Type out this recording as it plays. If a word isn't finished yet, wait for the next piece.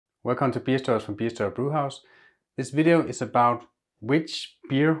Welcome to Beerstories from Beerstory Brewhouse. This video is about which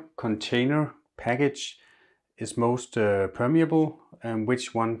beer container package is most permeable and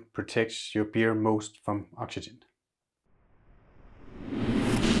which one protects your beer most from oxygen.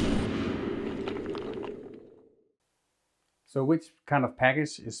 So which kind of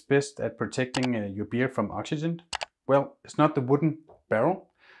package is best at protecting your beer from oxygen? Well, it's not the wooden barrel.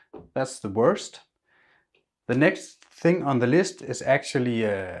 That's the worst. The next thing on the list is actually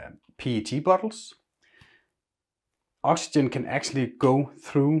PET bottles. Oxygen can actually go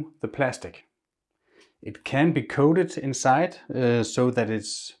through the plastic. It can be coated inside so that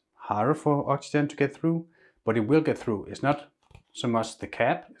it's harder for oxygen to get through, but it will get through. It's not so much the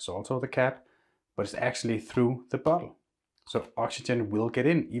cap, it's also the cap, but it's actually through the bottle. So oxygen will get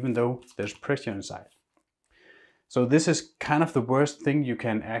in even though there's pressure inside. So this is kind of the worst thing you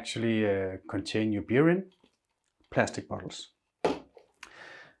can actually contain your beer in. Plastic bottles.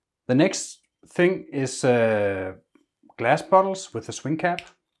 The next thing is glass bottles with a swing cap.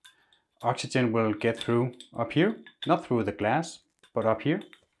 Oxygen will get through up here, not through the glass, but up here.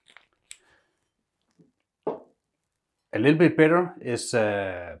 A little bit better is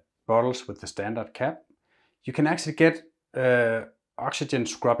bottles with the standard cap. You can actually get oxygen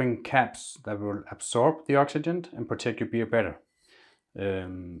scrubbing caps that will absorb the oxygen and protect your beer better.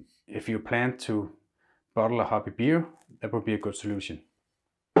 If you plan to bottle a hobby beer, that would be a good solution.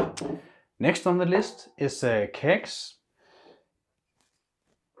 Next on the list is kegs.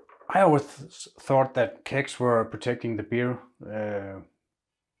 I always thought that kegs were protecting the beer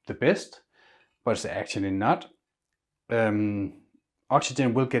the best, but it's actually not.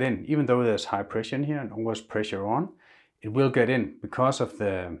 Oxygen will get in, even though there's high pressure in here and always pressure on. It will get in because of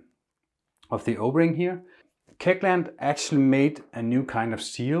the O-ring here. Kegland actually made a new kind of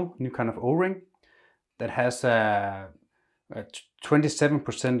seal, new kind of O-ring that has a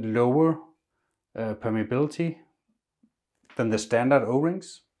 27% lower permeability than the standard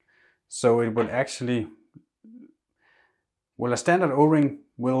O-rings. So it will actually, well, a standard O-ring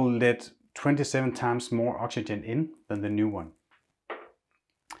will let 27 times more oxygen in than the new one.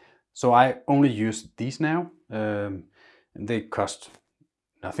 So I only use these now, and they cost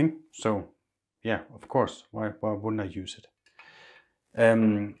nothing. So yeah, of course, why wouldn't I use it?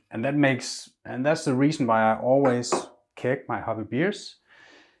 And that's the reason why I always keg my hobby beers.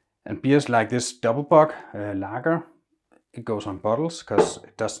 And beers like this double bock lager, it goes on bottles because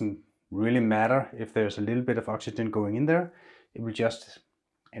it doesn't really matter if there's a little bit of oxygen going in there. It will just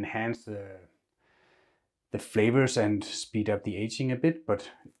enhance the flavors and speed up the aging a bit,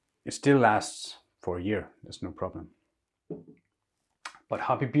 but it still lasts for a year. There's no problem. But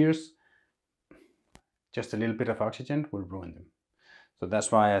hobby beers, just a little bit of oxygen will ruin them. So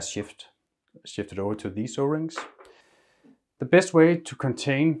that's why I shifted over to these O-rings. The best way to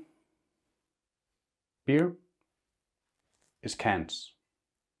contain beer is cans.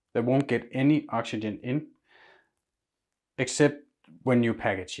 They won't get any oxygen in except when you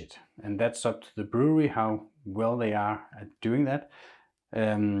package it. And that's up to the brewery how well they are at doing that.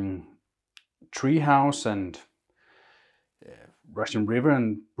 Treehouse and Russian River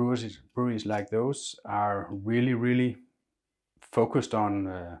and breweries like those are really focused on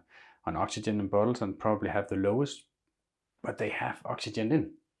oxygen in bottles and probably have the lowest, but they have oxygen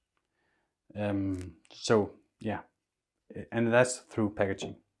in. So yeah, and that's through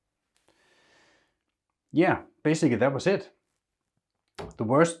packaging. Yeah, basically that was it. The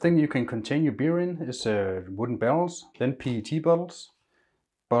worst thing you can contain your beer in is wooden barrels, then PET bottles,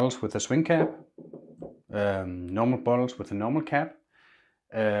 bottles with a swing cap, normal bottles with a normal cap,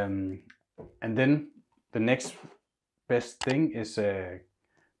 and then the next best thing is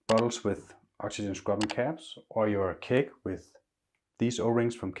bottles with oxygen scrubbing caps, or your keg with these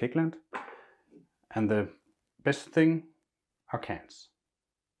O-rings from Kegland. And the best thing are cans.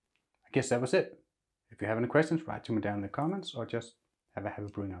 I guess that was it. If you have any questions, write to me down in the comments or just have a happy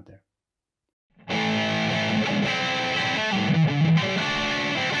brewing out there.